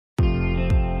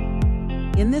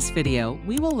In this video,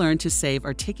 we will learn to save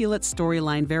articulate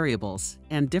storyline variables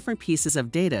and different pieces of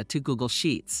data to Google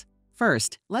Sheets.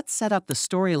 First, let's set up the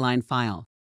storyline file.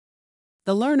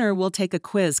 The learner will take a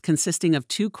quiz consisting of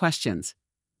 2 questions.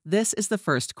 This is the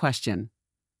first question.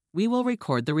 We will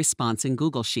record the response in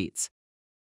Google Sheets.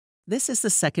 This is the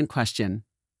second question.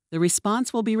 The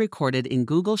response will be recorded in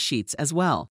Google Sheets as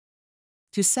well.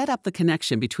 To set up the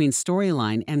connection between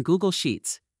Storyline and Google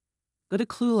Sheets, go to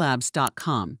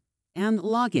cluelabs.com and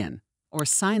log in or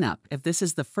sign up if this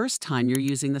is the first time you're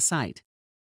using the site.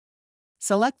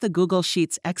 Select the Google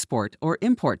Sheets Export or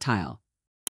Import tile.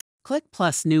 Click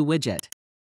plus New Widget.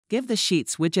 Give the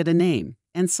Sheets widget a name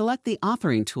and select the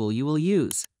authoring tool you will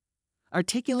use.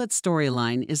 Articulate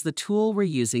Storyline is the tool we're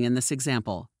using in this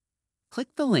example.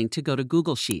 Click the link to go to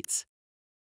Google Sheets.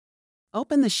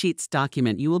 Open the Sheets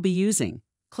document you will be using,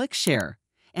 click Share,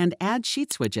 and add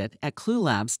Sheets Widget at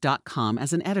cluelabs.com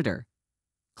as an editor.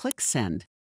 Click Send.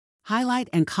 Highlight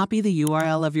and copy the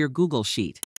URL of your Google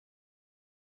Sheet.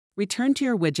 Return to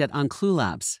your widget on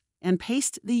Cluelabs and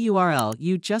paste the URL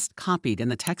you just copied in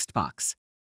the text box.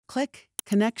 Click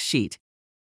Connect Sheet.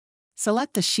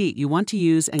 Select the sheet you want to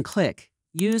use and click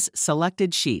Use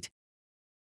Selected Sheet.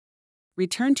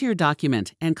 Return to your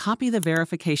document and copy the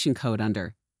verification code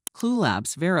under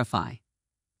Cluelabs Verify.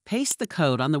 Paste the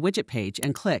code on the widget page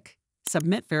and click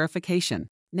Submit Verification.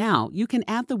 Now you can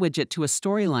add the widget to a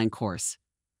Storyline course.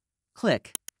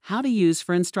 Click How to Use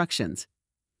for instructions.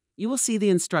 You will see the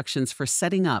instructions for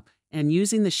setting up and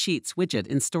using the Sheets widget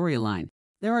in Storyline.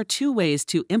 There are 2 ways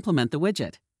to implement the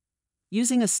widget: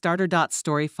 using a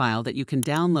starter.story file that you can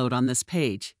download on this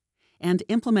page, and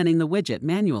implementing the widget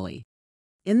manually.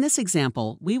 In this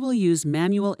example, we will use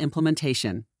manual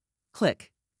implementation.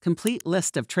 Click Complete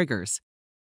List of Triggers.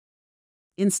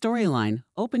 In Storyline,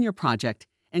 open your project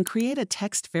and create a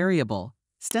text variable,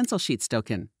 stencil sheets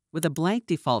token, with a blank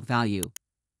default value.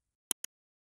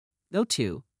 Go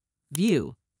to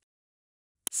View,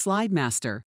 Slide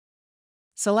Master.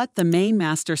 Select the main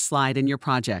master slide in your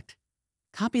project.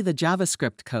 Copy the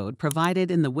JavaScript code provided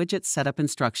in the widget setup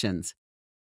instructions.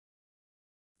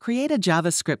 Create a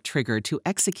JavaScript trigger to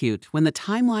execute when the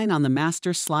timeline on the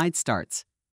master slide starts.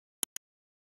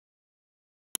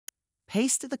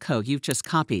 Paste the code you've just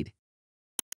copied.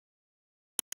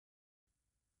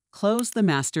 Close the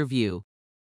master view.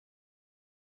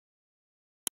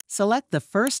 Select the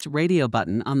first radio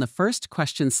button on the first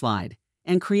question slide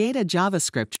and create a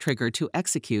JavaScript trigger to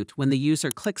execute when the user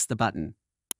clicks the button.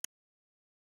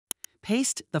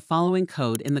 Paste the following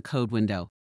code in the code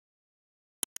window.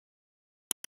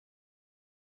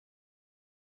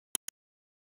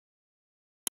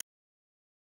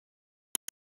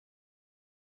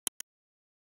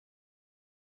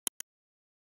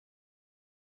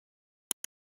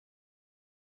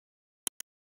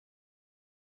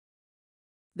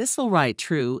 This will write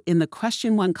true in the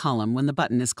Question 1 column when the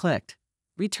button is clicked.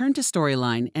 Return to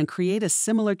Storyline and create a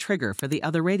similar trigger for the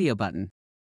other radio button.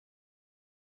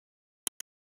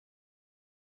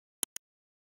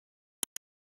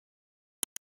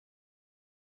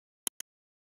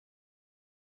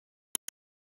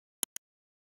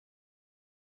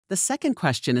 The second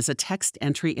question is a text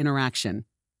entry interaction.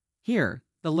 Here,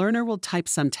 the learner will type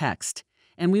some text,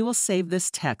 and we will save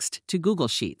this text to Google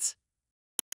Sheets.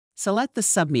 Select the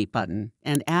Submit button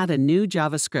and add a new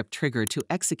JavaScript trigger to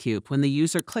execute when the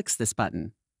user clicks this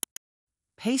button.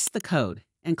 Paste the code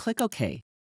and click OK.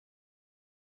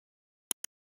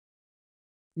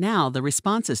 Now the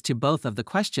responses to both of the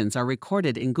questions are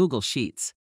recorded in Google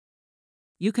Sheets.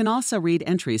 You can also read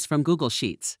entries from Google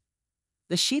Sheets.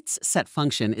 The Sheets Set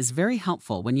function is very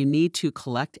helpful when you need to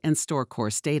collect and store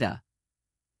course data.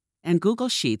 And Google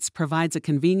Sheets provides a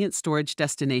convenient storage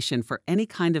destination for any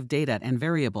kind of data and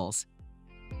variables.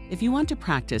 If you want to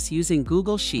practice using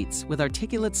Google Sheets with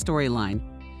Articulate Storyline,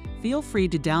 feel free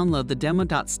to download the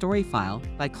demo.story file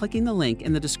by clicking the link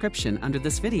in the description under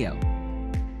this video.